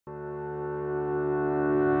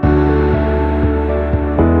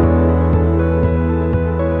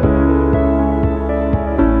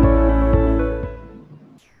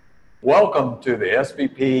Welcome to the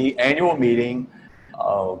SVP annual meeting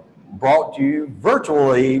brought to you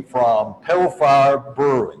virtually from Pale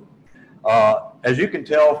Brewing. As you can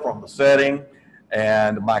tell from the setting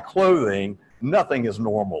and my clothing, nothing is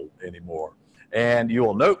normal anymore. And you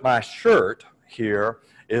will note my shirt here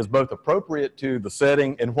is both appropriate to the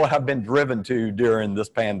setting and what I've been driven to during this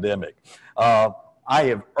pandemic. I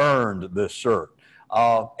have earned this shirt.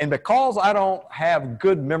 And because I don't have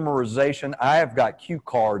good memorization, I have got cue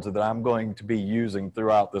cards that I'm going to be using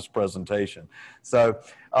throughout this presentation. So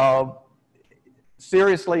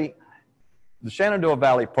seriously, the Shenandoah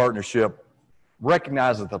Valley Partnership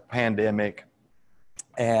recognizes the pandemic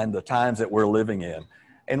and the times that we're living in.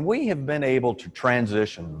 And we have been able to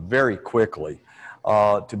transition very quickly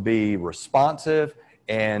to be responsive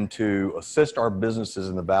and to assist our businesses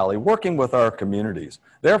in the Valley, working with our communities.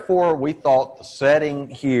 Therefore, we thought the setting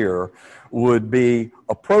here would be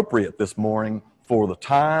appropriate this morning for the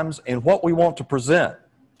times and what we want to present.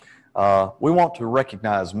 We want to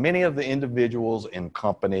recognize many of the individuals and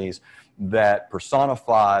companies that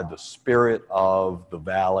personify the spirit of the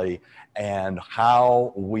Valley and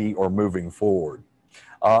how we are moving forward.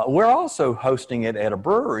 We're also hosting it at a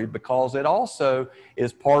brewery because it also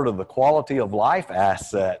is part of the quality of life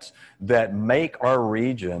assets that make our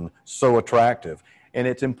region so attractive. And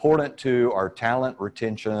it's important to our talent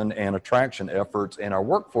retention and attraction efforts and our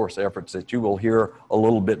workforce efforts that you will hear a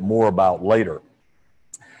little bit more about later.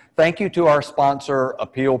 Thank you to our sponsor,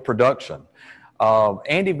 Appeal Production.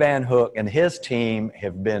 Andy Van Hook and his team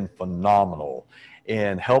have been phenomenal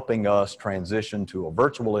in helping us transition to a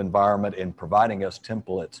virtual environment and providing us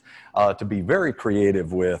templates to be very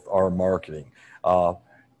creative with our marketing.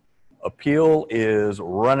 Appeal is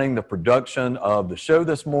running the production of the show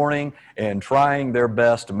this morning and trying their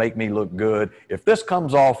best to make me look good. If this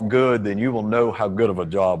comes off good, then you will know how good of a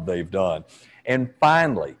job they've done. And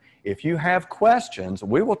finally, if you have questions,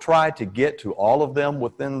 we will try to get to all of them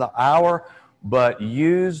within the hour, but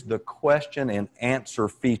use the question and answer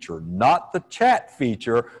feature, not the chat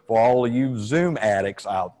feature for all of you Zoom addicts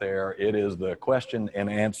out there. It is the question and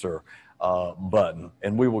answer button,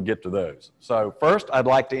 and we will get to those. So first, I'd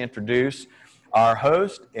like to introduce our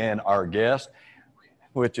host and our guest,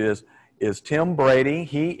 which is Tim Brady.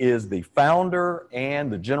 He is the founder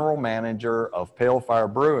and the general manager of Pale Fire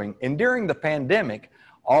Brewing, and during the pandemic,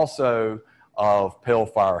 also of Pale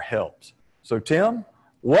Fire Helps. So Tim,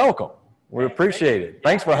 welcome. We appreciate it.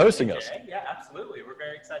 Thanks for hosting us. Yeah, absolutely. We're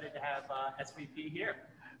very excited to have SVP here.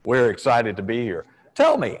 We're excited to be here.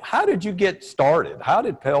 Tell me, how did you get started? How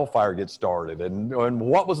did Pale Fire get started, and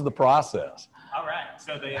what was the process? All right.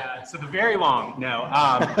 So the very long no.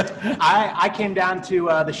 I came down to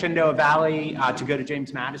the Shenandoah Valley to go to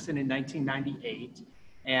James Madison in 1998,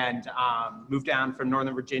 and moved down from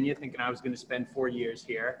Northern Virginia thinking I was going to spend 4 years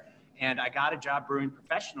here, and I got a job brewing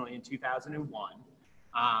professionally in 2001.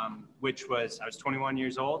 Which was, I was 21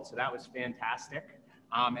 years old, so that was fantastic.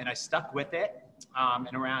 And I stuck with it.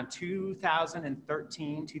 And around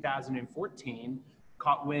 2013, 2014,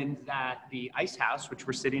 caught wind that the Ice House, which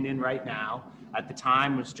we're sitting in right now, at the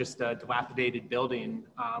time was just a dilapidated building,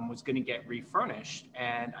 was going to get refurnished.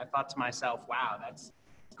 And I thought to myself, wow, that's an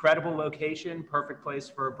incredible location, perfect place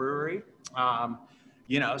for a brewery.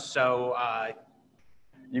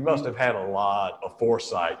 You must have had a lot of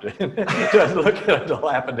foresight to look at a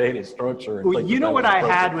dilapidated structure. Well, you know what I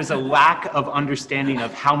had was a lack of understanding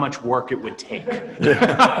of how much work it would take. But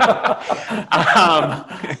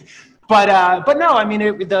no, I mean,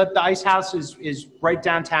 the Ice House is right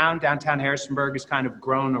downtown. Downtown Harrisonburg is kind of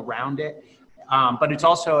grown around it. But it's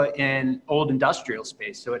also an old industrial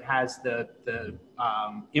space. So it has the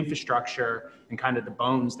infrastructure and kind of the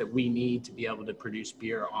bones that we need to be able to produce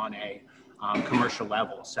beer on a commercial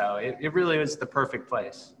level. So it really was the perfect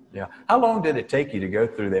place. Yeah. How long did it take you to go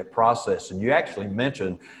through that process? And you actually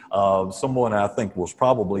mentioned someone I think was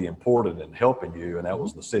probably important in helping you, and that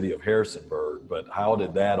was the city of Harrisonburg. But how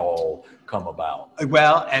did that all come about?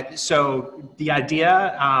 Well, so the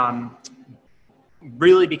idea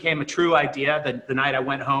really became a true idea the night I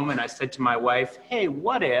went home, and I said to my wife, hey,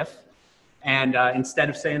 what if? And instead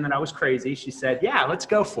of saying that I was crazy, she said, yeah, let's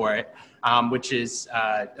go for it, which is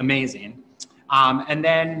amazing. And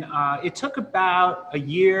then it took about a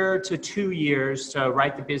year to 2 years to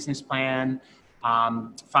write the business plan,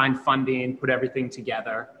 find funding, put everything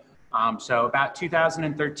together. So about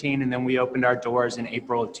 2013, and then we opened our doors in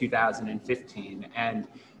April of 2015. And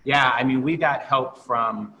yeah, I mean, we got help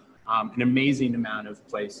from an amazing amount of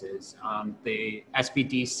places. The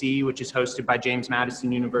SBDC, which is hosted by James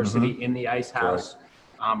Madison University in the Ice House,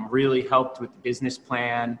 really helped with the business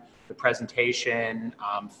plan, the presentation,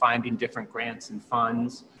 finding different grants and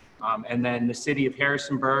funds. And then the city of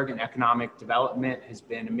Harrisonburg and economic development has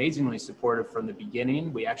been amazingly supportive from the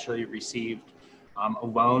beginning. We actually received a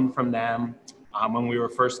loan from them when we were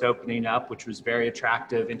first opening up, which was very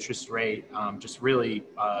attractive interest rate, just really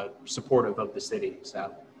supportive of the city.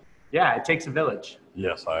 So yeah, it takes a village.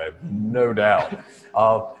 Yes, I have no doubt.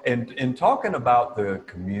 And in talking about the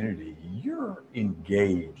community, you're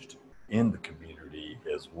engaged in the community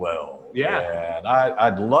as well. Yeah. And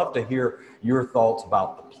I'd love to hear your thoughts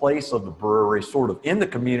about the place of the brewery sort of in the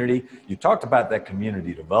community. You talked about that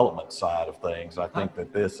community development side of things. I think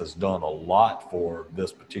that this has done a lot for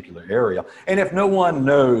this particular area. And if no one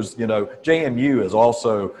knows, you know, JMU is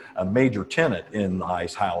also a major tenant in the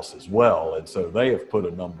Ice House as well. And so they have put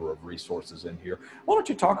a number of resources in here. Why don't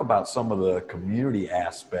you talk about some of the community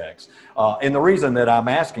aspects? And the reason that I'm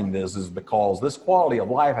asking this is because this quality of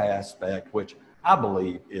life aspect, which I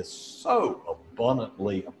believe is so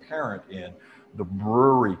abundantly apparent in the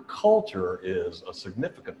brewery culture, is a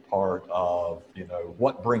significant part of, you know,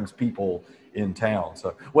 what brings people in town.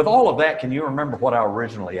 So with all of that, can you remember what I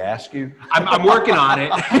originally asked you? I'm working on it.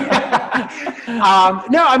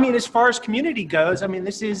 No, I mean, as far as community goes, I mean,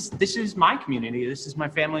 this is my community. This is my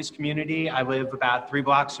family's community. I live about 3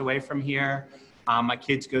 blocks away from here. My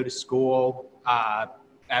kids go to school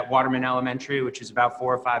at Waterman Elementary, which is about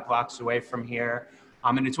 4 or 5 blocks away from here.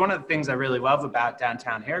 And it's one of the things I really love about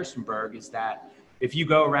downtown Harrisonburg is that if you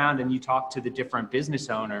go around and you talk to the different business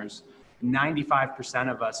owners, 95%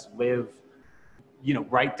 of us live, you know,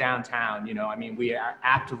 right downtown. You know, I mean, we are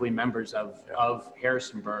actively members of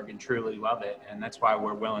Harrisonburg and truly love it. And that's why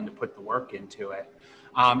we're willing to put the work into it.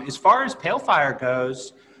 As far as Pale Fire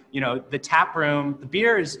goes, you know, the tap room, the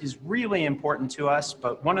beer is really important to us.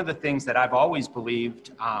 But one of the things that I've always believed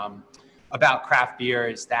about craft beer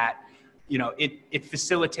is that, you know, it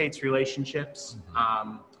facilitates relationships.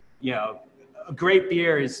 You know, a great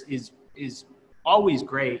beer is always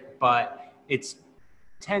great, but it's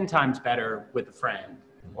 10 times better with a friend,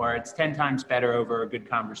 or it's 10 times better over a good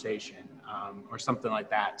conversation, or something like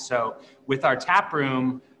that. So with our tap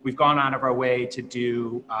room, we've gone out of our way to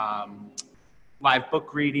do live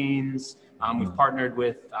book readings. We've partnered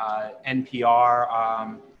with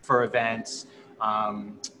NPR for events.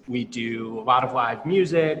 We do a lot of live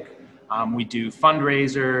music. We do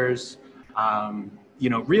fundraisers, you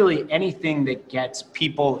know, really anything that gets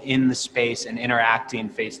people in the space and interacting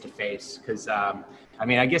face to face. Because, I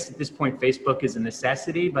mean, I guess at this point, Facebook is a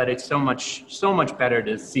necessity, but it's so much better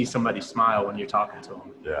to see somebody smile when you're talking to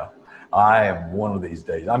them. Yeah. I am one of these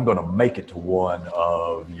days. I'm going to make it to one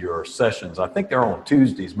of your sessions. I think they're on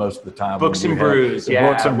Tuesdays most of the time. Books and Brews, yeah.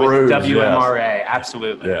 Books and Brews, WMRA, yes.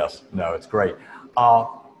 Absolutely. Yes. No, it's great.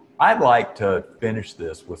 I'd like to finish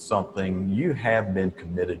this with something. You have been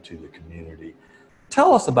committed to the community.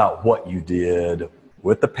 Tell us about what you did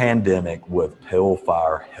with the pandemic with Pale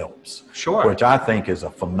Fire Helps. Sure. Which I think is a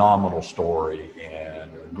phenomenal story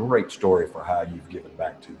and a great story for how you've given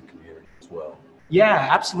back to the community as well. Yeah,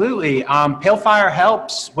 absolutely. Pale Fire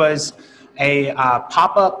Helps was a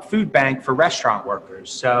pop-up food bank for restaurant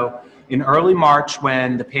workers. So in early March,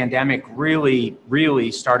 when the pandemic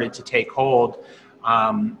really started to take hold,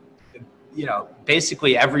 you know,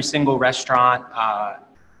 basically every single restaurant,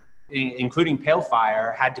 including Pale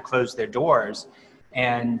Fire, had to close their doors.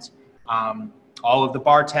 And all of the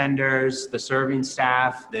bartenders, the serving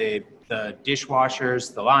staff, the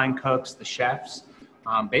dishwashers, the line cooks, the chefs,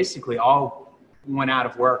 basically all went out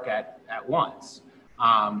of work at once.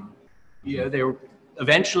 You know,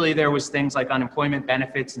 eventually there was things like unemployment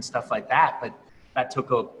benefits and stuff like that, but that took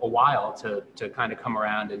a while to kind of come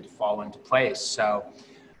around and to fall into place. So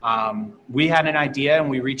we had an idea and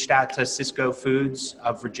we reached out to Cisco Foods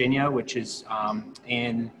of Virginia, which is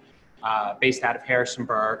based out of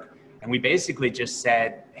Harrisonburg. And we basically just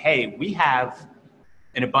said, hey, we have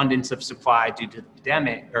an abundance of supply due to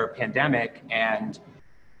the pandemic. And,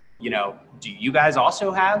 you know, do you guys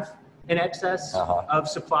also have an excess of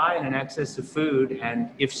supply and an excess of food? And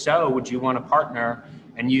if so, would you want to partner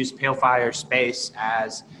and use Pale Fire space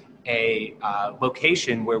as a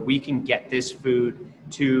location where we can get this food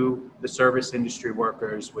to the service industry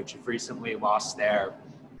workers, which have recently lost their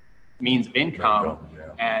means of income,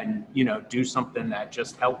 and, you know, do something that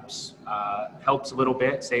just helps a little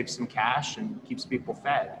bit, saves some cash, and keeps people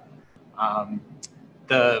fed.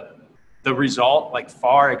 The result like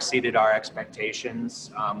far exceeded our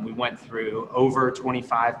expectations. We went through over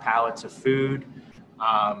 25 pallets of food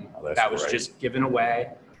that was just given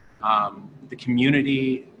away. The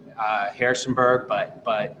community, Harrisonburg,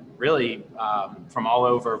 but really from all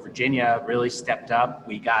over Virginia really stepped up.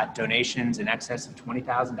 We got donations in excess of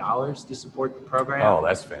 $20,000 to support the program. Oh,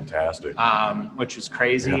 that's fantastic. Which was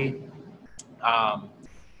crazy. Yeah.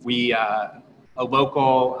 A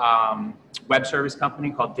local web service company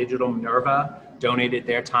called Digital Minerva donated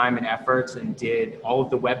their time and efforts and did all of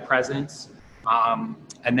the web presence.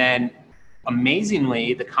 And then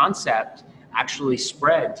amazingly, the concept actually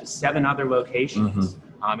spread to 7 other locations,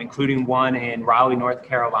 including one in Raleigh, North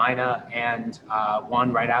Carolina, and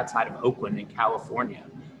one right outside of Oakland in California.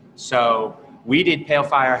 So we did Pale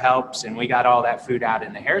Fire Helps, and we got all that food out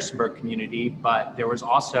in the Harrisonburg community, but there was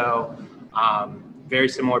also very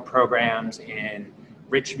similar programs in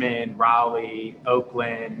Richmond, Raleigh,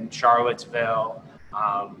 Oakland, Charlottesville.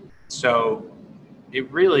 So it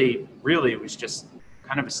really was just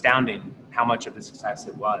kind of astounding how much of a success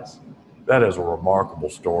it was. That is a remarkable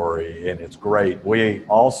story, and it's great. We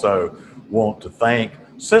also want to thank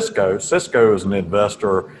Cisco. Cisco is an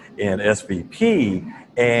investor in SVP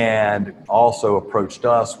and also approached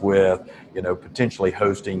us with, potentially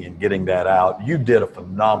hosting and getting that out. You did a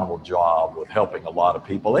phenomenal job with helping a lot of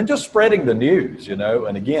people and just spreading the news,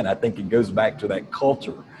 and again, I think it goes back to that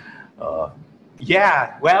culture.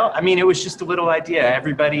 Yeah, well, I mean, it was just a little idea.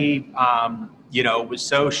 Everybody, was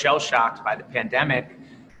so shell-shocked by the pandemic,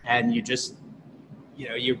 and you just,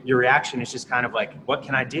 your reaction is just kind of like, what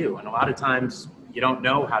can I do? And a lot of times you don't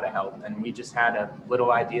know how to help. And we just had a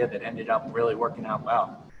little idea that ended up really working out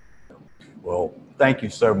well. Well, thank you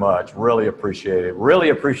so much. Really appreciate it. Really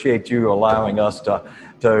appreciate you allowing us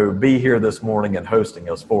to be here this morning and hosting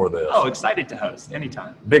us for this. Oh, excited to host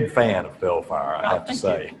anytime. Big fan of Pale Fire, I have to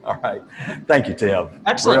say. All right. Thank you, Tim.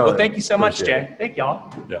 Excellent. Really well, thank you so much, Jay. Thank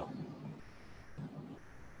y'all. Yeah.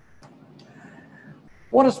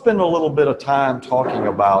 I want to spend a little bit of time talking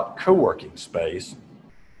about co-working space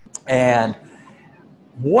and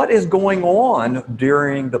what is going on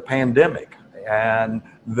during the pandemic. And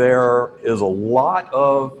there is a lot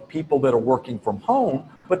of people that are working from home,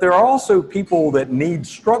 but there are also people that need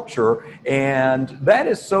structure, and that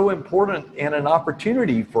is so important and an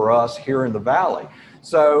opportunity for us here in the Valley.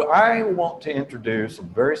 So I want to introduce a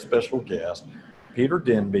very special guest, Peter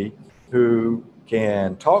Denby, who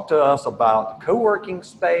can talk to us about co-working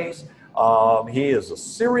space. He is a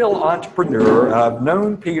serial entrepreneur. I've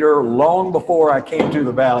known Peter long before I came to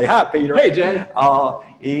the Valley. Hi, Peter. Hey, Jay.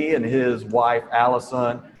 He and his wife,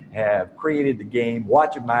 Allison, have created the game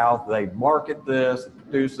Watch Your Mouth. They market this,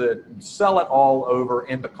 produce it, sell it all over.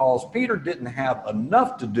 And because Peter didn't have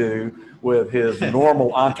enough to do with his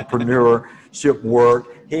normal entrepreneurship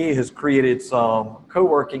work, he has created some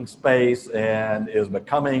co-working space and is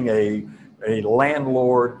becoming a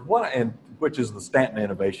landlord, which is the Stanton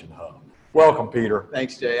Innovation Hub. Welcome, Peter.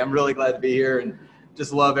 Thanks, Jay. I'm really glad to be here and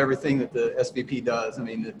just love everything that the SVP does. I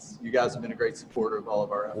mean, you guys have been a great supporter of all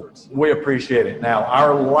of our efforts. We appreciate it. Now,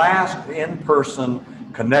 our last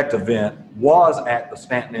in-person Connect event was at the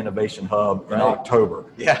Stanton Innovation Hub in October.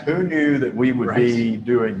 Yeah. Who knew that we would be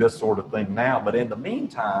doing this sort of thing now? But in the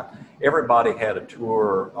meantime, everybody had a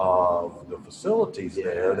tour of the facilities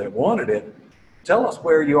there that wanted it. Tell us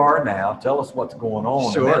where you are now. Tell us what's going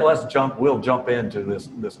on. Sure. And then we'll jump into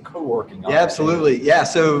this co-working. Yeah, absolutely. Yeah,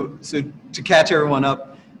 so to catch everyone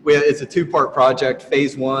up, it's a 2-part project.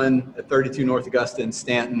 Phase 1 at 32 North Augusta in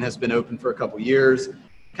Stanton has been open for a couple years.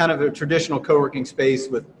 Kind of a traditional co-working space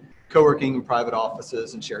with co-working and private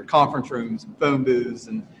offices and shared conference rooms and phone booths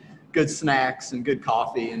and good snacks and good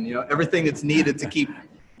coffee and everything that's needed to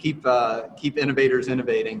keep innovators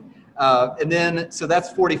innovating. And then so that's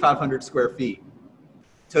 4,500 square feet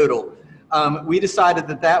total. We decided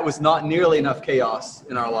that was not nearly enough chaos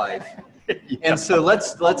in our life. And so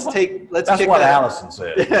let's That's kick what that, Allison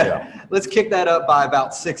said. Yeah. Let's kick that up by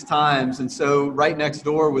about 6 times. And so right next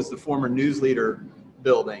door was the former Newsleader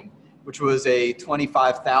building, which was a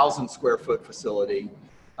 25,000 square foot facility.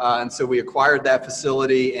 And so we acquired that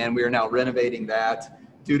facility and we are now renovating that,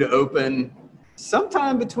 due to open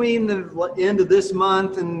sometime between the end of this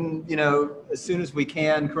month and, as soon as we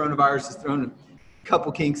can. Coronavirus has thrown a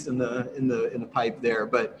couple kinks in the pipe there.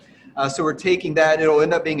 But so we're taking that. It'll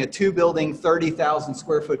end up being a 2-building, 30,000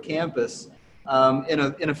 square foot campus in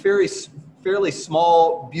a fairly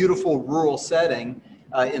small, beautiful rural setting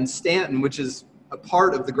in Stanton, which is a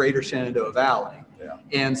part of the greater Shenandoah Valley. Yeah.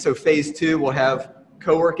 And so phase 2 will have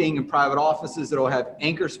co-working and private offices. It'll have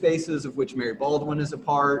anchor spaces, of which Mary Baldwin is a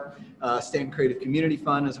part. Stanton Creative Community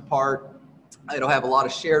Fund is a part. It'll have a lot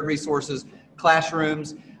of shared resources,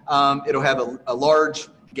 classrooms. It'll have a large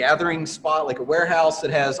gathering spot, like a warehouse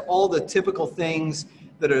that has all the typical things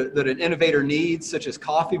that an innovator needs, such as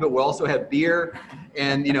coffee, but we'll also have beer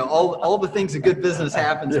and, you know, all the things that good business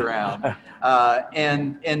happens around.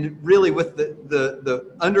 And really with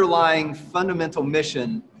the underlying fundamental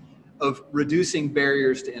mission of reducing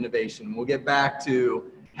barriers to innovation. We'll get back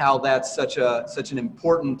to how that's such an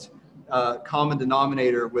important common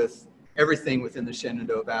denominator with everything within the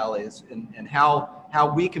Shenandoah Valley, and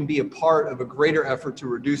how we can be a part of a greater effort to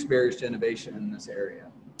reduce barriers to innovation in this area.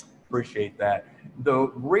 Appreciate that. The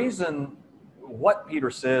reason what Peter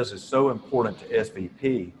says is so important to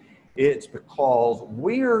SVP, it's because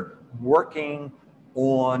we're working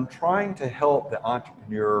on trying to help the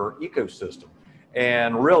entrepreneur ecosystem.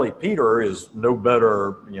 And really, Peter is no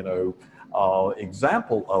better, you know,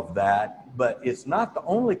 example of that, but it's not the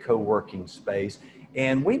only co-working space.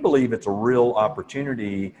 And we believe it's a real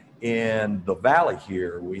opportunity in the valley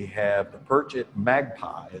here. We have the Perch at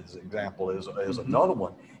Magpie as an example, is another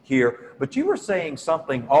one here. But you were saying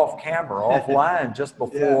something off camera, offline, just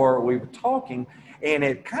before we were talking, and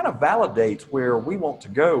it kind of validates where we want to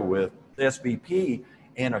go with SVP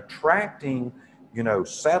in attracting, you know,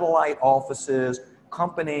 satellite offices,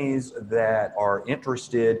 companies that are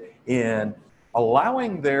interested in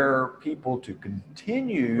allowing their people to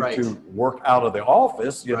continue to work out of the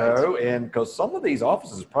office, you know, and because some of these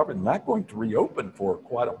offices are probably not going to reopen for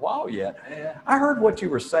quite a while yet. I heard what you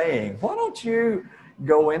were saying. Why don't you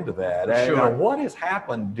go into that? Sure. What has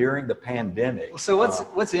happened during the pandemic? So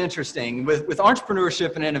what's interesting with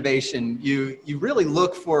entrepreneurship and innovation, you really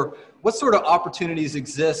look for what sort of opportunities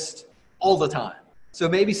exist all the time. So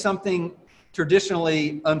maybe something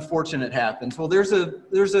traditionally unfortunate happens. Well, there's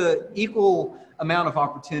a equal amount of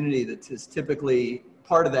opportunity that is typically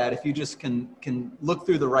part of that if you just can look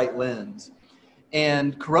through the right lens.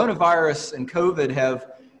 And coronavirus and COVID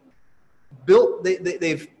have built,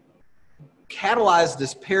 they've catalyzed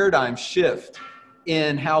this paradigm shift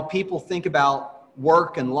in how people think about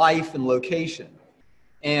work and life and location.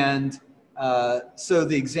 And so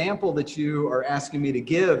the example that you are asking me to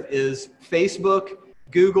give is Facebook,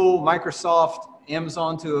 Google, Microsoft,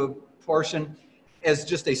 Amazon to a portion, as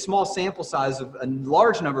just a small sample size of a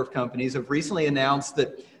large number of companies have recently announced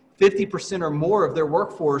that 50% or more of their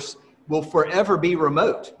workforce will forever be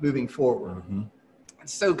remote moving forward.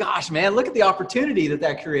 So gosh, man, look at the opportunity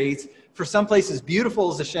that creates for some places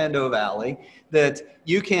beautiful as the Shenandoah Valley, that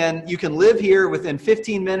you can live here within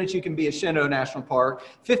 15 minutes, you can be at Shenandoah National Park,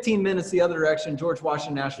 15 minutes the other direction, George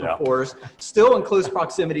Washington National Forest, still in close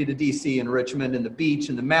proximity to DC and Richmond and the beach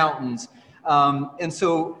and the mountains. And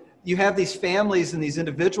so you have these families and these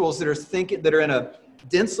individuals that are in a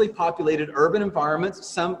densely populated urban environment,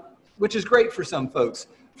 which is great for some folks.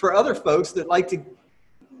 For other folks that like to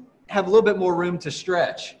have a little bit more room to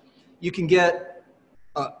stretch, you can get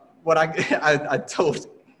what I told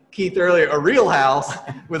Keith earlier, a real house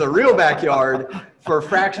with a real backyard for a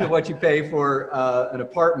fraction of what you pay for an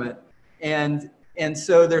apartment. And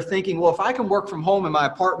so they're thinking, well, if I can work from home in my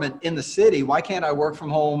apartment in the city, why can't I work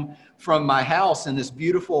from home from my house in this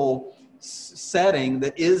beautiful setting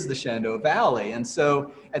that is the Shenandoah Valley? And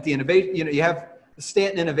so at the innovation, you have the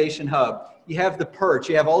Stanton Innovation Hub, you have the Perch,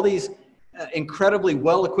 you have all these incredibly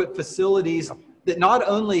well-equipped facilities that not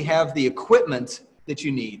only have the equipment that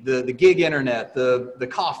you need, the gig internet, the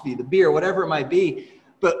coffee, the beer, whatever it might be,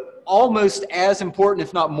 but almost as important,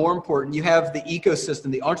 if not more important, you have the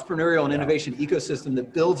ecosystem, the entrepreneurial and innovation ecosystem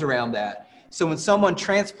that builds around that. So when someone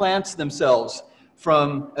transplants themselves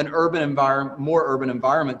from an urban environment, more urban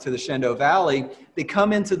environment to the Shenandoah Valley, they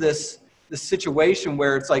come into this situation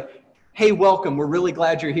where it's like, hey, welcome, we're really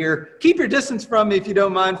glad you're here. Keep your distance from me if you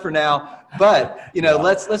don't mind for now. But, you know,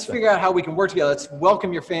 let's figure out how we can work together. Let's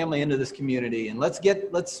welcome your family into this community, and let's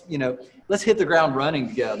hit the ground running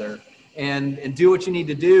together and do what you need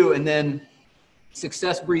to do. And then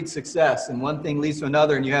success breeds success, and one thing leads to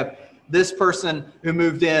another, and you have this person who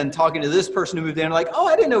moved in talking to this person who moved in, like, oh,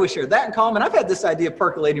 I didn't know we shared that in common. I've had this idea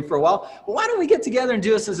percolating for a while. Well, why don't we get together and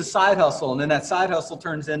do this as a side hustle? And then that side hustle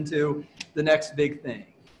turns into the next big thing.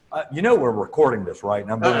 You know, we're recording this, right?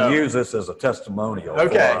 And I'm going to use this as a testimonial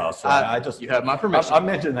for us. You have my permission. I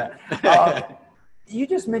mentioned that. You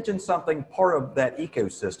just mentioned something, part of that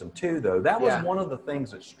ecosystem too, though. That was one of the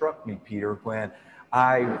things that struck me, Peter, when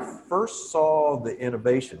I first saw the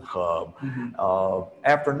Innovation Hub.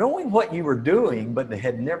 After knowing what you were doing, but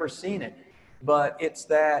had never seen it. But it's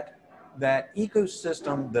that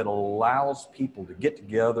ecosystem that allows people to get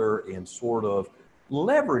together and sort of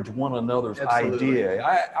leverage one another's idea.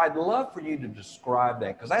 I'd love for you to describe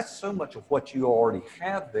that, because that's so much of what you already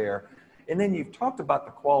have there. And then you've talked about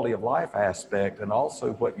the quality of life aspect and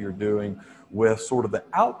also what you're doing with sort of the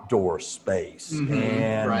outdoor space and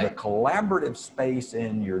the collaborative space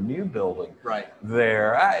in your new building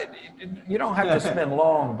there. You don't have to spend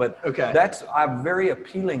long, but that's very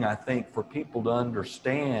appealing, I think, for people to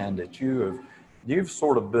understand that you've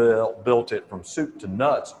sort of built it from soup to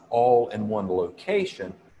nuts all in one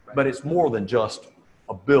location, but it's more than just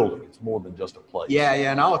a building. It's more than just a place. Yeah,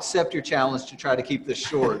 and I'll accept your challenge to try to keep this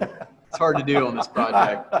short. It's hard to do on this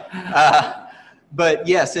project. But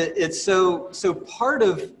yes, it's so part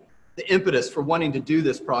of the impetus for wanting to do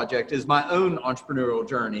this project is my own entrepreneurial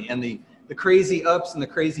journey and the crazy ups and the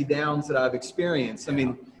crazy downs that I've experienced. I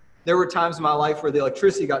mean, there were times in my life where the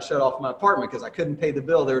electricity got shut off in my apartment because I couldn't pay the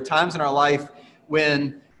bill. There were times in our life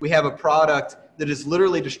when we have a product that is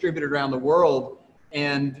literally distributed around the world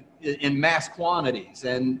and in mass quantities,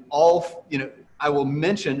 and all, I will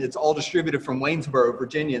mention it's all distributed from Waynesboro,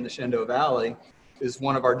 Virginia, in the Shenandoah Valley, is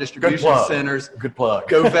one of our distribution centers. Good plug.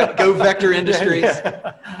 Go Vector Industries,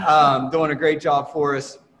 doing a great job for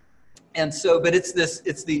us. And so, but it's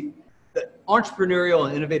the entrepreneurial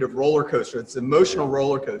and innovative roller coaster. It's an emotional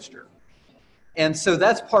roller coaster. And so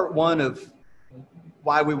that's part one of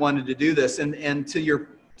why we wanted to do this. And to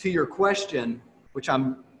your question, which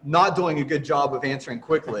I'm not doing a good job of answering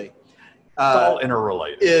quickly, it's all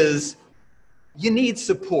interrelated, is you need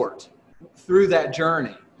support through that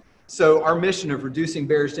journey. So our mission of reducing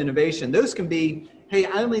barriers to innovation, those can be, hey,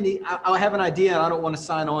 I have an idea and I don't want to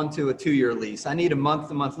sign on to a 2-year lease. I need a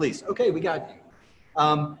month-to-month lease. Okay, we got you.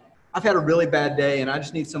 I've had a really bad day and I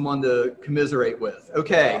just need someone to commiserate with.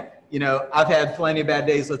 Okay, I've had plenty of bad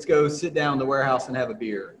days. Let's go sit down in the warehouse and have a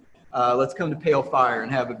beer. Let's come to Pale Fire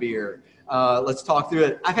and have a beer. Let's talk through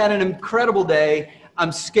it. I've had an incredible day.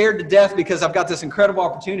 I'm scared to death because I've got this incredible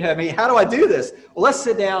opportunity ahead of me. How do I do this? Well, let's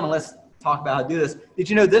sit down and let's talk about how to do this. Did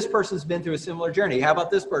you know this person's been through a similar journey? How about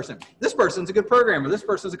this person? This person's a good programmer. This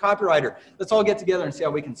person's a copywriter. Let's all get together and see how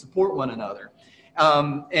we can support one another.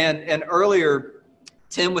 And earlier,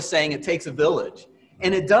 Tim was saying it takes a village.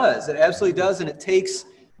 And it does. It absolutely does. And it takes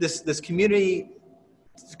this community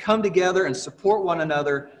to come together and support one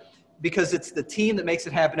another, because it's the team that makes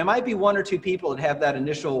it happen. It might be 1 or 2 people that have that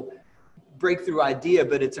initial breakthrough idea,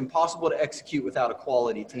 but it's impossible to execute without a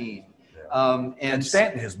quality team. And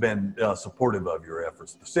Stanton has been supportive of your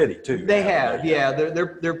efforts. The city too. They have, yeah.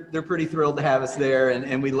 They're pretty thrilled to have us there,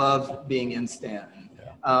 and we love being in Stanton.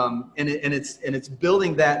 Yeah. And it's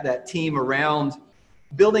building that team around,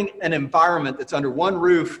 building an environment that's under one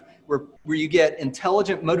roof where you get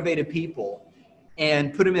intelligent, motivated people,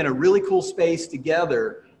 and put them in a really cool space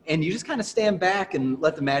together, and you just kind of stand back and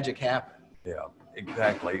let the magic happen. Yeah.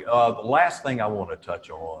 Exactly. The last thing I want to touch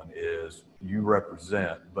on is you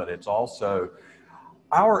represent, but it's also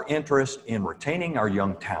our interest in retaining our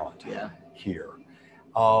young talent here.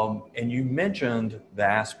 And you mentioned the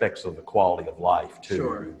aspects of the quality of life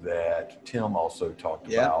too, that Tim also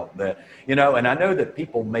talked about. That, and I know that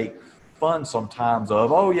people make fun sometimes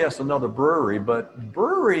of, oh yes, another brewery, but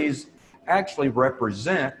breweries actually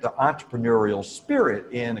represent the entrepreneurial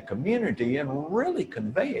spirit in a community and really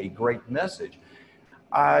convey a great message.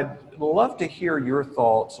 I'd love to hear your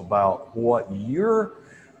thoughts about what you're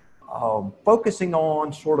focusing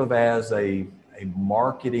on sort of as a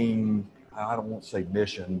marketing, I don't want to say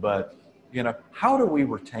mission, but, how do we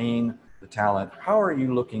retain the talent? How are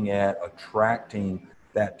you looking at attracting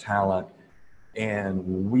that talent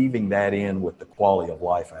and weaving that in with the quality of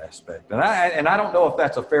life aspect? And I don't know if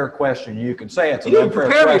that's a fair question. You can say it's an unfair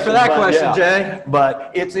question. You prepare me for that question, Jay.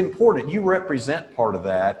 But it's important. You represent part of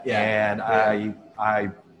that, and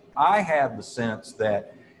I have the sense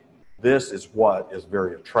that this is what is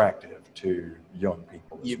very attractive to young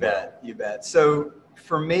people. You bet. So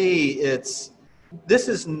for me, the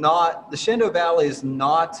Shenandoah Valley is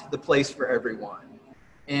not the place for everyone,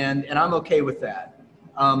 and I'm okay with that.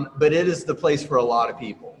 But it is the place for a lot of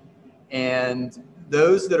people, and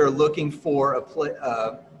those that are looking for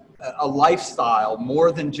a lifestyle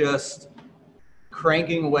more than just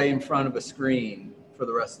cranking away in front of a screen for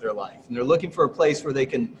the rest of their life. And they're looking for a place where they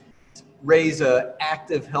can raise a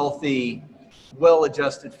active, healthy,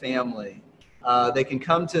 well-adjusted family. They can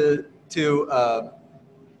come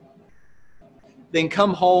they can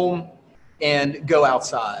come home and go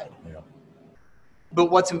outside. Yeah. But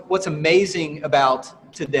what's amazing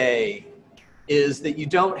about today is that you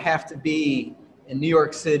don't have to be in New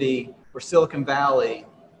York City or Silicon Valley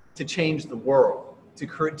to change the world,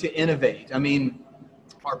 to innovate. I mean,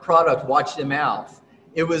 our product, Watch Your Mouth,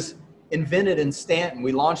 it was invented in Stanton.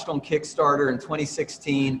 We launched on Kickstarter in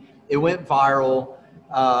 2016. It went viral,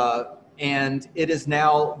 and it is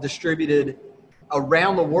now distributed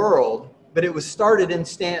around the world but it was started in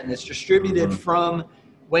Stanton. It's distributed from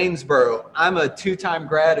Waynesboro. I'm a 2-time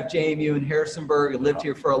grad of JMU in Harrisonburg and lived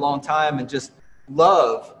here for a long time and just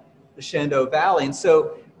love the Shenandoah Valley. And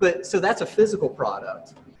so that's a physical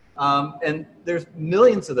product. And there's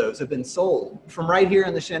millions of those have been sold from right here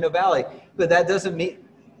in the Shenandoah Valley, but that doesn't mean,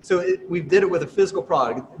 we did it with a physical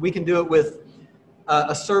product. We can do it with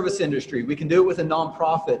a service industry. We can do it with a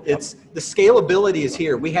nonprofit. It's the scalability is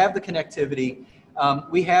here. We have the connectivity.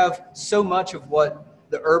 We have so much of what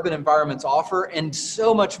the urban environments offer and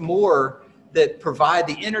so much more that provide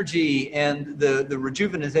the energy and the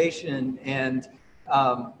rejuvenation and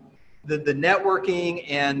the networking.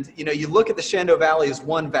 And, you know, you look at the Shenandoah Valley as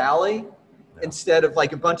one valley instead of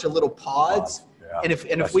like a bunch of little pods. And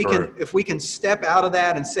if we can step out of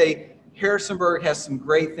that and say, Harrisonburg has some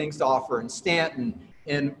great things to offer, and Stanton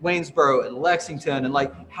and Waynesboro and Lexington, and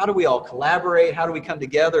like, how do we all collaborate? How do we come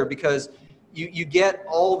together? Because you get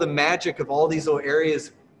all the magic of all these little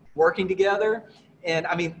areas working together. And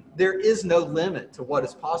I mean, there is no limit to what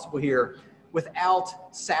is possible here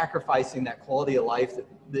without sacrificing that quality of life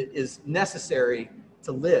that is necessary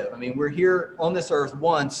to live. I mean, we're here on this earth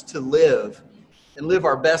once to live and live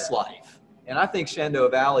our best life. And I think Shenandoah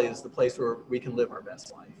Valley is the place where we can live our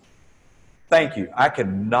best life. Thank you. I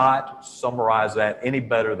cannot summarize that any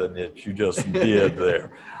better than that you just did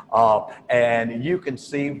there. And you can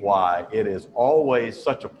see why it is always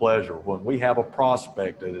such a pleasure when we have a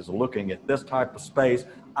prospect that is looking at this type of space.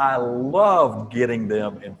 I love getting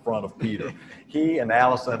them in front of Peter. He and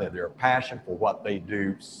Allison and their passion for what they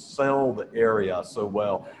do sell the area so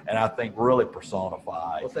well, and I think really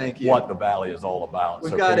personify what the Valley is all about.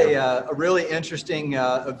 We've got a really interesting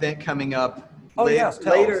event coming up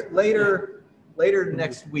later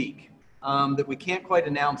next week that we can't quite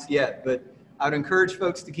announce yet, but I would encourage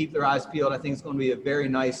folks to keep their eyes peeled. I think it's going to be a very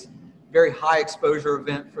nice, very high exposure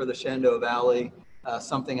event for the Shenandoah Valley.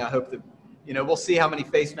 Something I hope that, you know, we'll see how many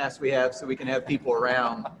face masks we have so we can have people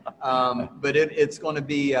around. But it's going to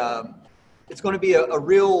be a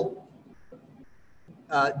real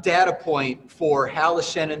data point for how the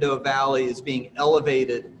Shenandoah Valley is being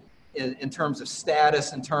elevated in terms of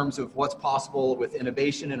status, in terms of what's possible with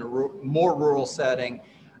innovation in a more rural setting.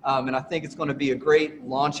 And I think it's going to be a great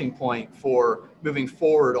launching point for moving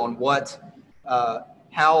forward on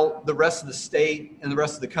how the rest of the state and the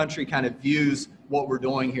rest of the country kind of views what we're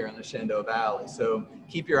doing here in the Shenandoah Valley. So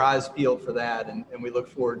keep your eyes peeled for that, and we look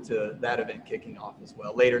forward to that event kicking off as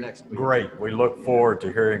well later next week. Great. We look forward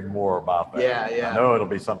to hearing more about that. Yeah. I know it'll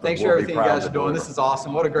be something. Thanks for everything you guys are doing. This is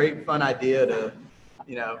awesome. What a great, fun idea to,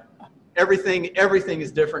 you know, everything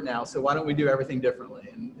is different now. So why don't we do everything differently?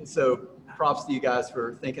 And so props to you guys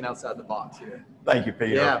for thinking outside the box here. Thank you,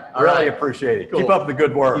 Peter. Yeah, really appreciate it. Cool. Keep up the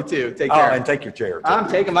good work. You too. Take care. And take your chair. I'm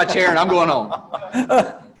taking my chair and I'm going home.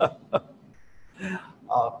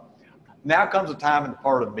 Now comes a time in the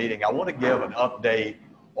part of the meeting. I want to give an update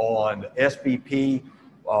on SVP,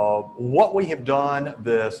 what we have done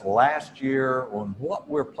this last year, on what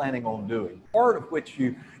we're planning on doing, part of which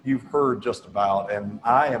you've heard just about, and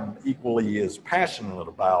I am equally as passionate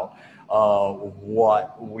about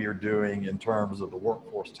what we're doing in terms of the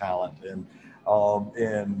workforce talent and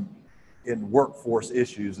in workforce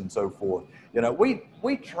issues and so forth. You know,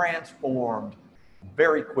 we transformed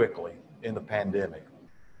very quickly in the pandemic.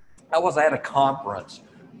 I was at a conference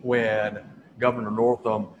when Governor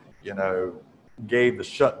Northam, you know, gave the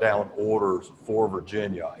shutdown orders for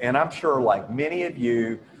Virginia. And I'm sure, like many of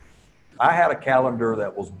you, I had a calendar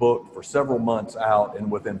that was booked for several months out, and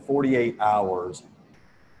within 48 hours,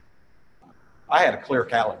 I had a clear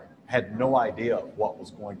calendar. Had no idea what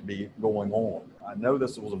was going to be going on. I know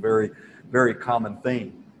this was a very, very common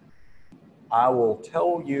theme. I will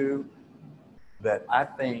tell you that I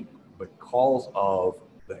think because of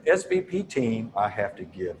the SVP team, I have to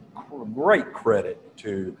give great credit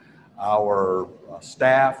to our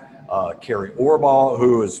staff, Carrie Orbaugh,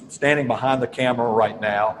 who is standing behind the camera right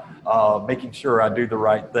now, making sure I do the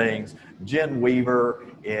right things. Jen Weaver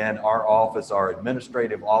in our office, our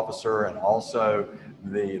administrative officer, and also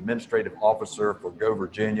the administrative officer for Go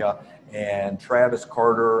Virginia, and Travis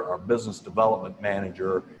Carter, our business development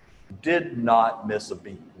manager, did not miss a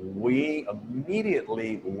beat. We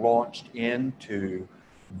immediately launched into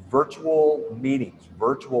virtual meetings,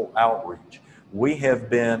 virtual outreach. We have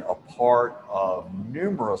been a part of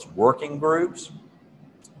numerous working groups.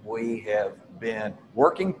 We have been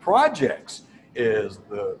working projects is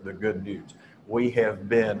the good news. We have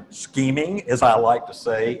been scheming, as I like to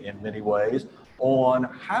say in many ways, on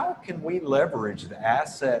how can we leverage the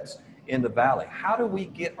assets in the Valley? How do we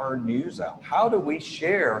get our news out? How do we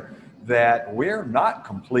share that we're not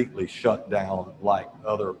completely shut down like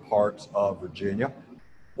other parts of Virginia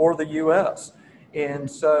or the U.S. And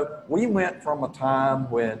so we went from a time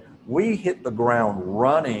when we hit the ground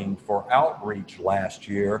running for outreach last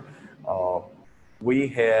year. We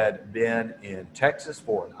had been in Texas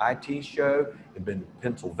for an IT show, had been in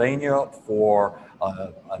Pennsylvania for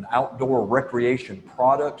an outdoor recreation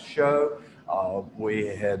products show. We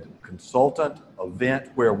had consultant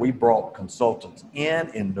event where we brought consultants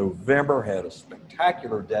in November, had a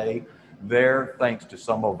spectacular day there thanks to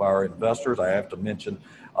some of our investors. I have to mention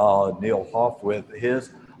Neil Hoff with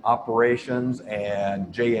his operations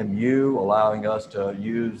and JMU allowing us to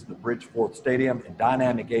use the Bridgeforth Stadium and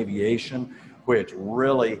Dynamic Aviation, which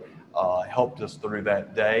really helped us through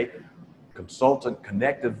that day. Consultant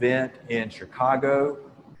Connect event in Chicago,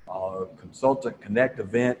 Consultant Connect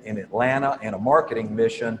event in Atlanta, and a marketing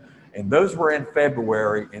mission. And those were in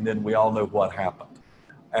February, and then we all know what happened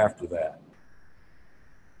after that.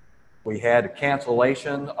 We had a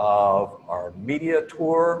cancellation of our media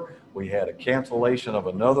tour. We had a cancellation of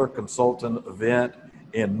another consultant event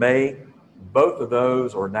in May. Both of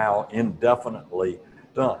those are now indefinitely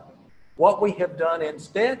done. What we have done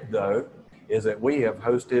instead, though, is that we have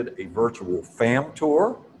hosted a virtual FAM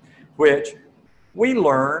tour, which we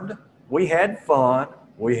learned, we had fun,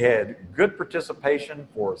 we had good participation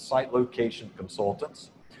for site location consultants.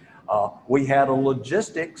 We had a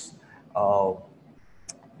logistics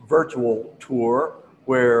virtual tour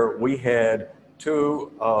where we had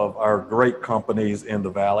two of our great companies in the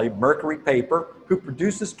Valley, Mercury Paper, who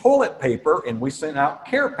produces toilet paper, and we sent out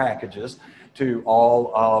care packages to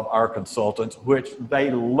all of our consultants, which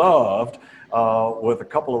they loved, with a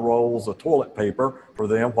couple of rolls of toilet paper for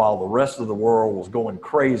them while the rest of the world was going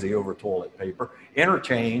crazy over toilet paper.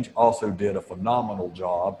 Interchange also did a phenomenal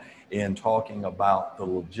job in talking about the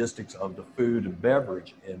logistics of the food and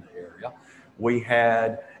beverage in the area. We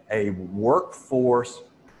had a workforce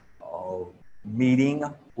meeting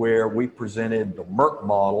where we presented the Merck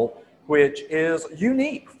model, which is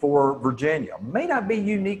unique for Virginia. May not be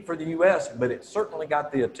unique for the U.S., but it certainly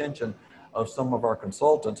got the attention of some of our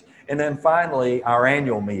consultants. And then finally, our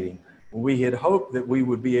annual meeting. We had hoped that we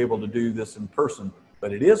would be able to do this in person,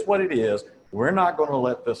 but it is what it is. We're not going to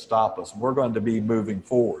let this stop us. We're going to be moving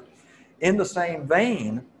forward. In the same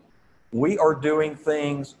vein, we are doing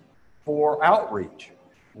things for outreach.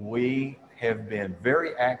 We have been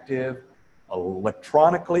very active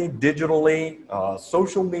electronically, digitally,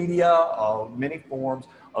 social media, many forms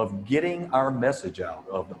of getting our message out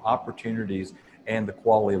of the opportunities and the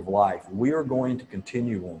quality of life. We are going to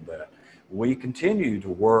continue on that. We continue to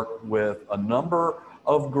work with a number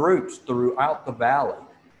of groups throughout the Valley,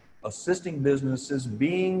 assisting businesses,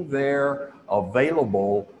 being there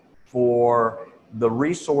available for the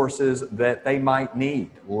resources that they might need,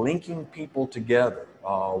 linking people together.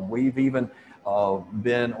 We've even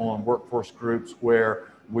been on workforce groups where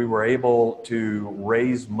we were able to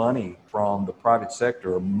raise money from the private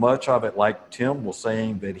sector, much of it like Tim was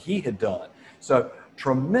saying that he had done. So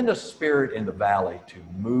tremendous spirit in the Valley to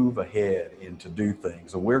move ahead and to do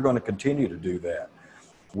things. And we're going to continue to do that.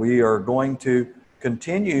 We are going to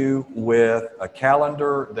continue with a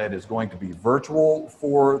calendar that is going to be virtual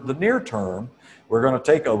for the near term. We're going to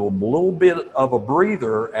take a little bit of a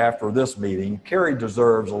breather after this meeting. Carrie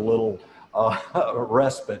deserves a little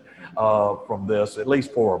respite from this, at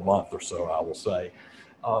least for a month or so, I will say.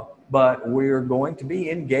 But we're going to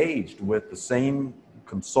be engaged with the same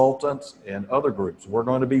consultants and other groups. We're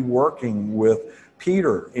going to be working with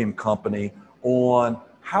Peter and company on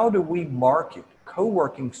how do we market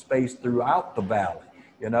co-working space throughout the Valley,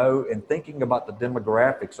 you know, and thinking about the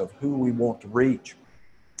demographics of who we want to reach.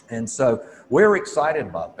 And so we're excited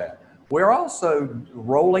about that. We're also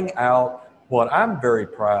rolling out what I'm very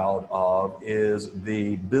proud of is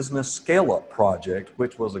the Business Scale-Up Project,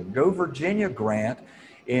 which was a Go Virginia grant,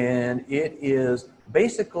 and it is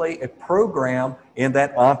basically a program in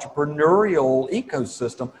that entrepreneurial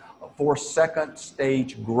ecosystem for second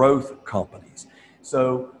stage growth companies.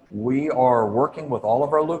 So we are working with all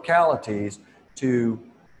of our localities to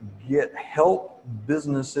help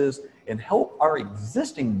businesses and help our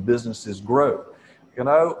existing businesses grow. You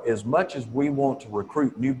know, as much as we want to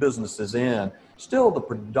recruit new businesses in, still the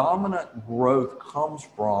predominant growth comes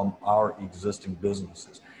from our existing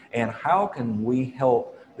businesses. And how can we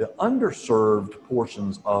help the underserved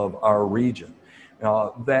portions of our region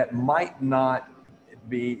that might not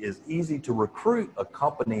be as easy to recruit a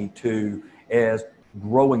company to as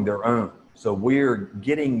growing their own? So we're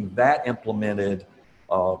getting that implemented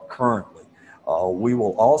currently. We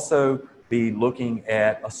will also be looking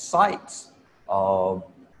at a sites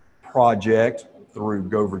project through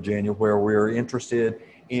Go Virginia, where we're interested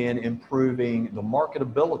in improving the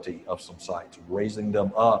marketability of some sites, raising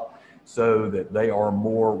them up so that they are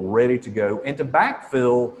more ready to go, and to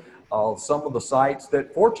backfill some of the sites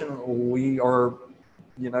that fortunately we are,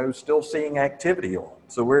 still seeing activity on.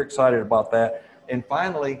 So we're excited about that. And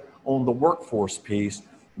finally, on the workforce piece,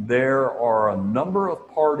 there are a number of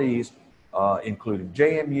parties, including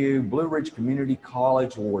JMU, Blue Ridge Community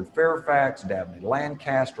College, Lord Fairfax, Dabney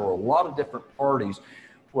Lancaster, a lot of different parties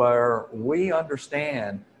where we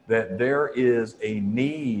understand that there is a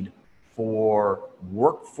need for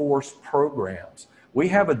workforce programs. We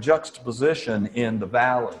have a juxtaposition in the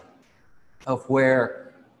Valley of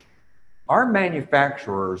where our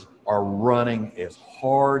manufacturers are running as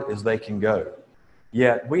hard as they can go.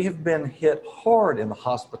 Yet we have been hit hard in the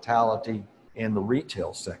hospitality and the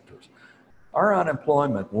retail sectors. Our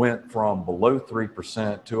unemployment went from below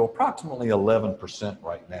 3% to approximately 11%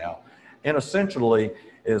 right now. And essentially,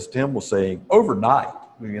 as Tim was saying, overnight,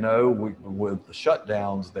 with the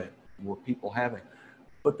shutdowns that were people having.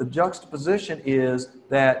 But the juxtaposition is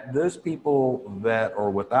that those people that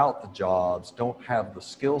are without the jobs don't have the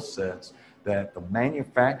skill sets that the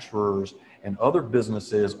manufacturers and other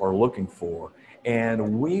businesses are looking for.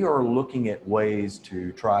 And we are looking at ways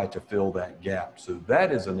to try to fill that gap. So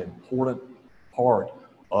that is an important part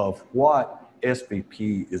of what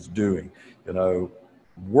SVP is doing.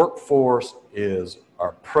 Workforce is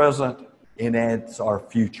our present and it's our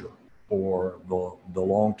future for the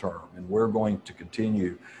long term. And we're going to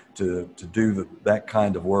continue to do that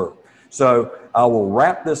kind of work. So I will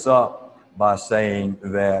wrap this up by saying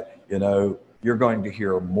that, you're going to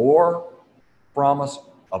hear more from us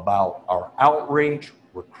about our outreach,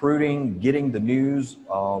 recruiting, getting the news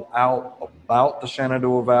out about the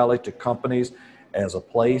Shenandoah Valley to companies as a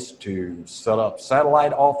place to set up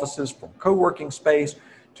satellite offices, from co-working space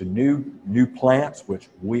to new plants, which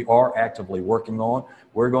we are actively working on.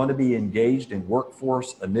 We're going to be engaged in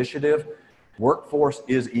workforce initiative. Workforce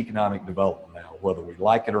is economic development now, whether we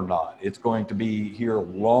like it or not. It's going to be here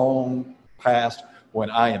long past when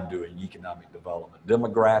I am doing economic development.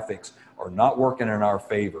 Demographics are not working in our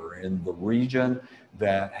favor, and the region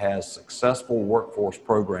that has successful workforce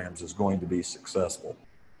programs is going to be successful.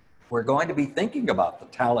 We're going to be thinking about the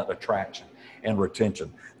talent attraction and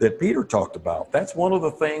retention that Peter talked about. That's one of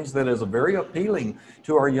the things that is very appealing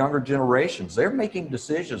to our younger generations. They're making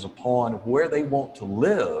decisions upon where they want to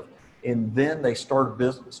live, and then they start a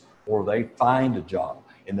business or they find a job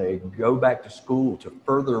and they go back to school to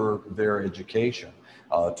further their education,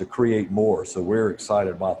 to create more. So we're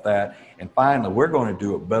excited about that. And finally, we're going to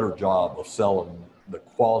do a better job of selling the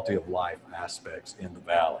quality of life aspects in the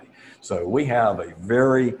Valley. So we have a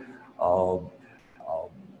very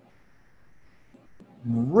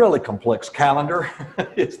really complex calendar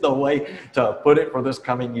is the way to put it for this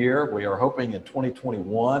coming year. We are hoping in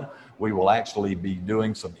 2021 we will actually be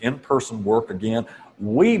doing some in-person work again.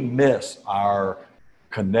 We miss our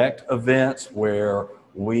Connect events where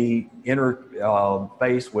we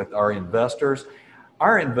interface with our investors.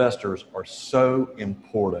 Our investors are so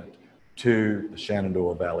important to the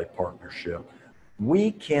Shenandoah Valley Partnership.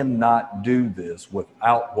 We cannot do this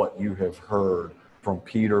without what you have heard from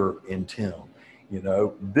Peter and Tim.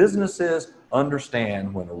 Businesses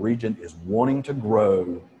understand when a region is wanting to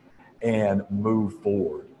grow and move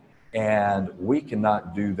forward. And we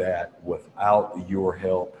cannot do that without your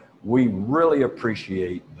help. We really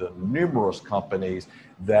appreciate the numerous companies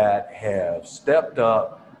that have stepped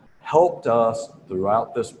up, helped us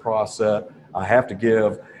throughout this process. I have to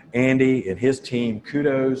give Andy and his team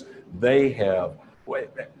kudos.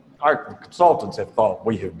 Our consultants have thought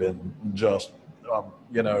we have been just,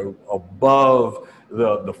 above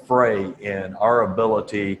the fray in our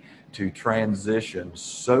ability to transition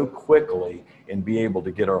so quickly and be able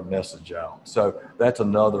to get our message out. So that's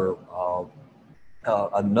another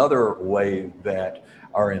way that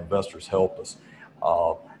our investors help us.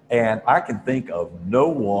 And I can think of no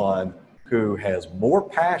one who has more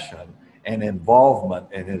passion and involvement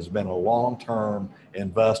and has been a long-term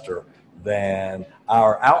investor than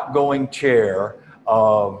our outgoing chair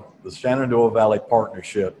of the Shenandoah Valley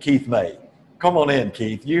Partnership, Keith May. Come on in,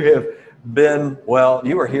 Keith. You have been,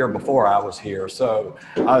 you were here before I was here, so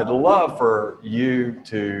I'd love for you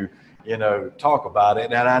to, talk about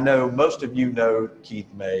it. And I know most of you know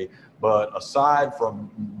Keith May, but aside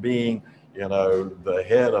from being, the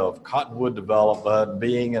head of Cottonwood Development,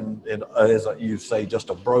 being as you say,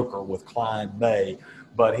 just a broker with Klein May,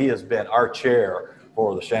 but he has been our chair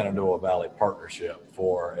for the Shenandoah Valley Partnership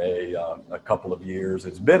for a couple of years.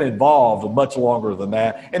 It's been involved much longer than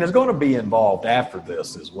that, and is going to be involved after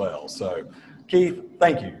this as well. So, Keith,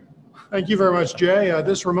 thank you. Thank you very much, Jay.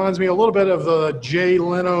 This reminds me a little bit of the Jay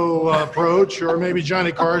Leno approach, or maybe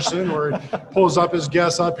Johnny Carson, where he pulls up his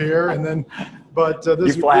guests up here, and then. But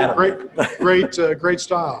this is great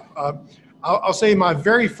style. I'll say my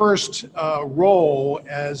very first role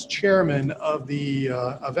as chairman of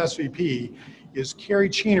SVP is Carrie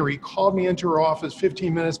Cheenery called me into her office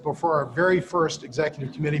 15 minutes before our very first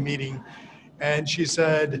executive committee meeting, and she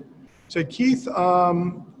said, Keith,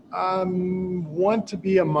 I want to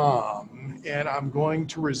be a mom, and I'm going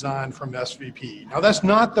to resign from SVP. Now, that's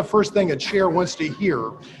not the first thing a chair wants to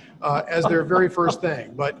hear as their very first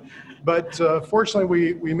thing, but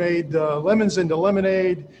fortunately, we made lemons into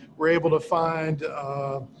lemonade. We're able to find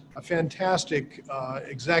a fantastic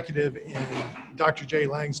executive in Dr. Jay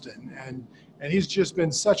Langston, and he's just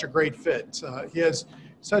been such a great fit. He has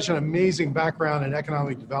such an amazing background in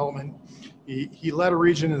economic development. He led a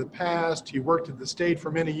region in the past. He worked at the state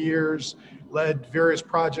for many years, led various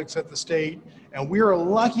projects at the state, and we were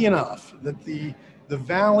lucky enough that the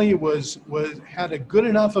Valley had a good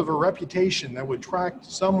enough of a reputation that would attract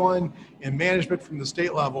someone in management from the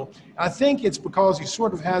state level. I think it's because he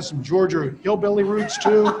sort of has some Georgia hillbilly roots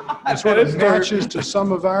too. It sort of matches to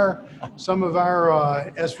some of our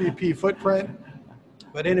SVP footprint.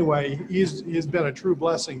 But anyway, he's been a true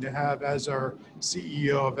blessing to have as our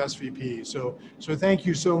CEO of SVP. So thank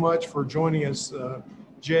you so much for joining us,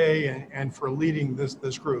 Jay, and for leading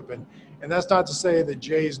this group. And that's not to say that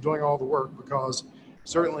Jay's doing all the work, because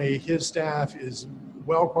certainly his staff is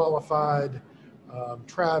well qualified.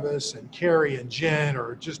 Travis and Carrie and Jen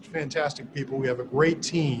are just fantastic people. We have a great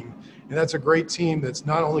team, and that's a great team that's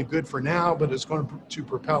not only good for now, but it's going to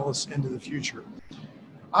propel us into the future.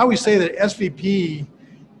 I always say that SVP,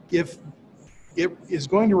 if it is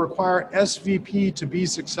going to require SVP to be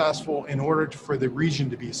successful in order for the region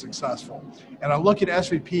to be successful. And I look at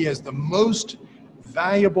SVP as the most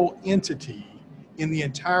valuable entity in the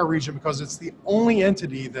entire region, because it's the only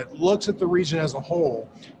entity that looks at the region as a whole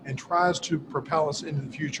and tries to propel us into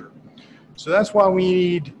the future. So that's why we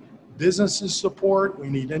need businesses support, we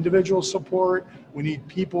need individual support, we need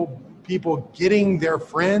people getting their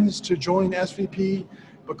friends to join SVP,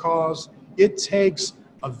 because it takes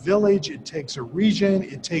a village, it takes a region,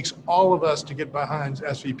 it takes all of us to get behind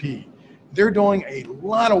SVP. They're doing a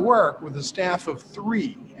lot of work with a staff of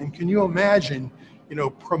 3, and can you imagine,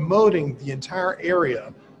 promoting the entire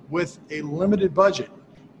area with a limited budget,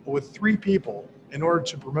 with 3 people in order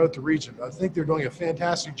to promote the region? I think they're doing a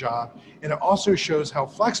fantastic job, and it also shows how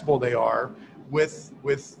flexible they are with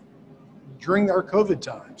during our COVID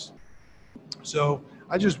times. So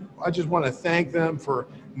I just want to thank them for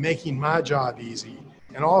making my job easy,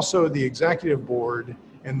 and also the executive board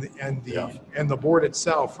and the board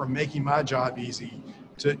itself for making my job easy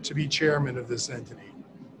to be chairman of this entity.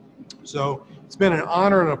 So it's been an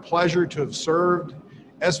honor and a pleasure to have served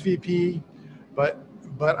SVP, but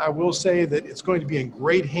I will say that it's going to be in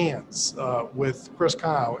great hands with Chris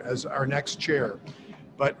Kyle as our next chair.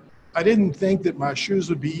 But I didn't think that my shoes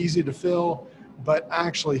would be easy to fill, but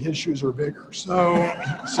actually his shoes are bigger. So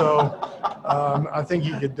I think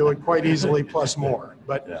he could do it quite easily, plus more.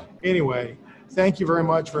 But anyway, thank you very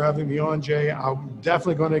much for having me on, Jay. I'm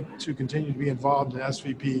definitely going to continue to be involved in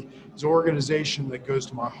SVP. It's an organization that goes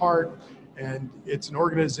to my heart, and it's an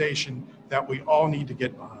organization that we all need to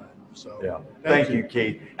get behind. So thank you,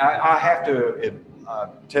 Keith. I have to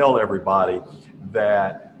tell everybody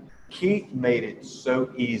that Keith made it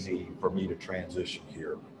so easy for me to transition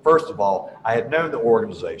here. First of all, I had known the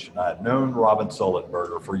organization. I had known Robin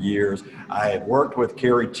Sullenberger for years. I had worked with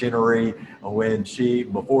Carrie Chinnery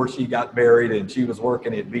before she got married, and she was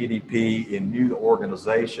working at VDP and knew the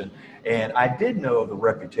organization. And I did know of the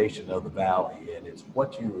reputation of the Valley, and it's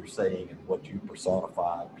what you were saying and what you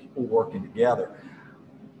personify, people working together.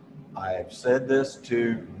 I have said this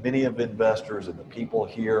to many of investors and the people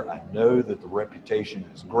here. I know that the reputation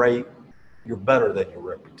is great. You're better than your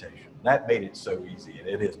reputation. That made it so easy, and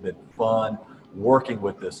it has been fun working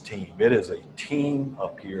with this team. It is a team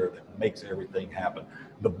up here that makes everything happen.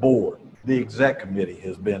 The board, the exec committee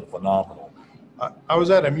has been phenomenal. I was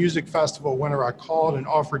at a music festival whenever I called and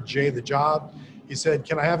offered Jay the job. He said,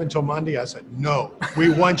 "Can I have until Monday?" I said, "No, we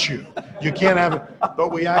want you. You can't have it."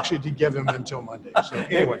 But we actually did give him until Monday. So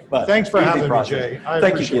anyway, thanks for having me, Jay.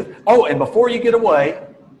 Thank you, Keith. Oh, and before you get away,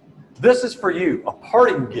 this is for you, a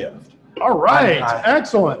parting gift. All right,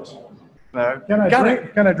 excellent. Can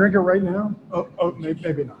I drink it right now? Oh,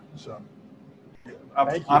 maybe not. So,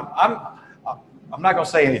 thank you. I'm not going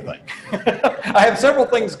to say anything. I have several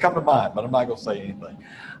things come to mind, but I'm not going to say anything.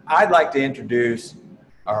 I'd like to introduce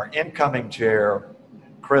our incoming chair,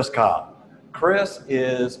 Chris Cobb. Chris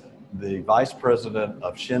is the vice president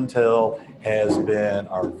of Shintel, has been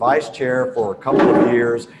our vice chair for a couple of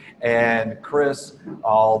years. And Chris,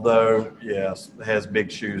 although, yes, has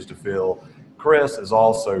big shoes to fill, Chris has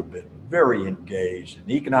also been very engaged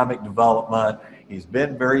in economic development. He's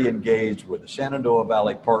been very engaged with the Shenandoah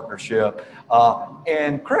Valley Partnership.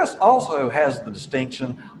 And Chris also has the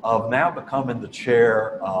distinction of now becoming the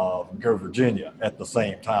chair of Go Virginia at the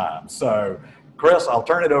same time. So, Chris, I'll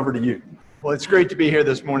turn it over to you. Well, it's great to be here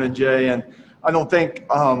this morning, Jay. And I don't think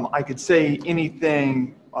I could say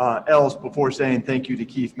anything else before saying thank you to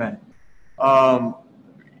Keith May.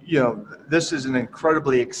 You know, this is an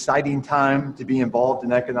incredibly exciting time to be involved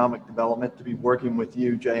in economic development, to be working with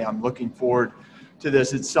you, Jay. I'm looking forward to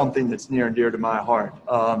this. It's something that's near and dear to my heart.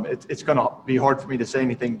 It's going to be hard for me to say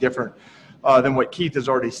anything different than what Keith has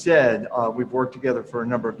already said. We've worked together for a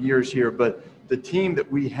number of years here, but the team that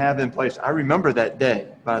we have in place, I remember that day,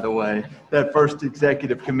 by the way, that first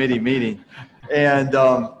executive committee meeting. And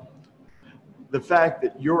the fact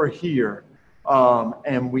that you're here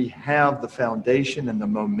and we have the foundation and the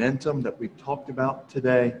momentum that we've talked about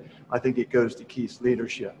today, I think it goes to Keith's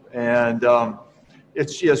leadership. And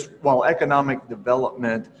it's just, while economic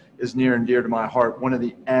development is near and dear to my heart, one of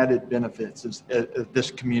the added benefits is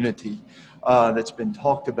this community that's been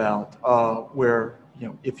talked about, where, you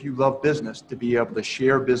know, if you love business, to be able to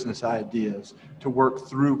share business ideas, to work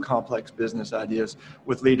through complex business ideas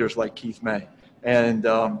with leaders like Keith May and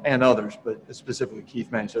others, but specifically Keith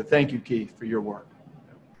May. So thank you, Keith, for your work.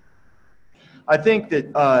 I think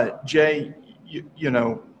that, Jay, you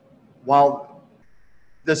know, while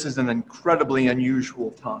this is an incredibly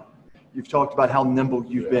unusual time, you've talked about how nimble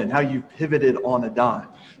you've been, how you pivoted on a dime.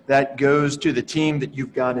 That goes to the team that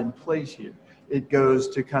you've got in place here. It goes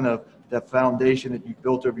to kind of the foundation that you've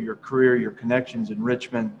built over your career, your connections in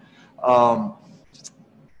Richmond. You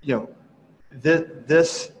know,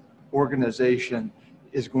 this organization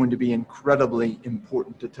is going to be incredibly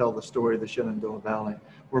important to tell the story of the Shenandoah Valley.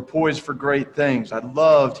 We're poised for great things. I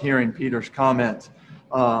loved hearing Peter's comments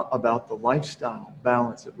about the lifestyle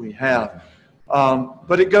balance that we have.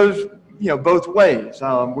 But it goes, you know, both ways.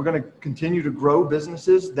 We're going to continue to grow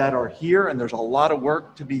businesses that are here, and there's a lot of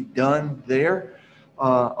work to be done there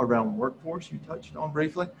around workforce, you touched on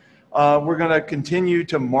briefly. We're going to continue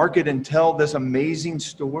to market and tell this amazing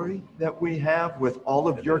story that we have with all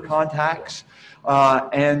of your contacts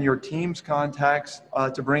and your team's contacts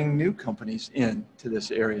to bring new companies in to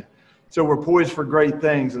this area. So we're poised for great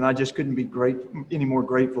things, and I just couldn't be any more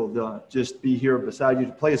grateful to just be here beside you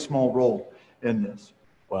to play a small role in this.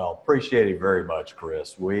 Well, appreciate it very much,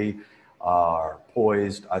 Chris. We are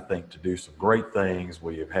poised, I think, to do some great things.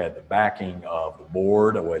 We have had the backing of the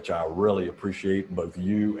board, which I really appreciate, both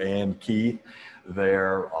you and Keith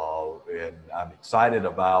there. And I'm excited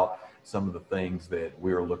about some of the things that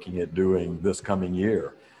we're looking at doing this coming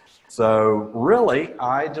year. So really,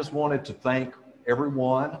 I just wanted to thank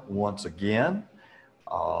everyone once again.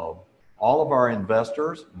 All of our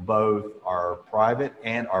investors, both our private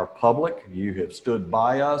and our public, you have stood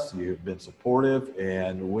by us, you have been supportive,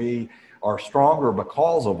 and we are stronger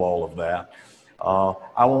because of all of that.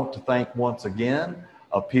 I want to thank once again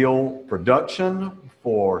Appeal Production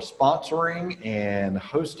for sponsoring and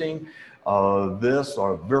hosting this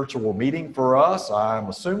virtual meeting for us. I'm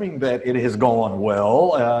assuming that it has gone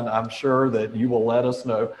well, and I'm sure that you will let us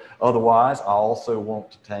know otherwise. I also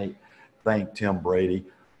want to thank Tim Brady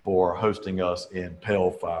for hosting us in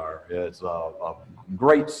Pale Fire. It's a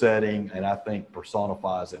great setting, and I think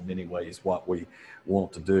personifies in many ways what we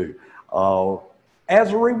want to do.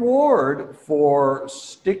 As a reward for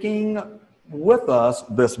sticking with us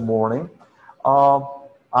this morning,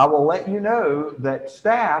 I will let you know that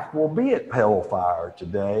staff will be at Pale Fire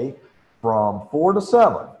today from 4 to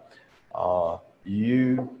 7.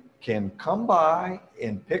 You can come by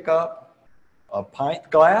and pick up a pint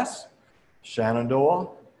glass, Shenandoah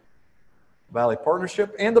Valley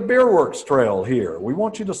Partnership, and the Beer Works Trail here. We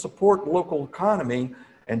want you to support the local economy,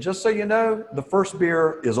 and just so you know, the first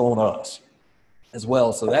beer is on us as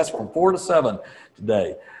well. So that's from 4 to 7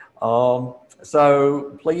 today.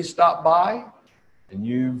 So please stop by, and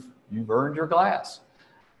you've earned your glass.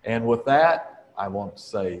 And with that, I want to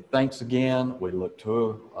say thanks again. We look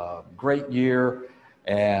to a great year,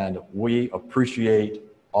 and we appreciate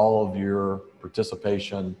all of your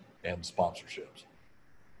participation and sponsorships.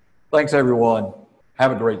 Thanks, everyone.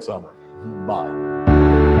 Have a great summer. Bye.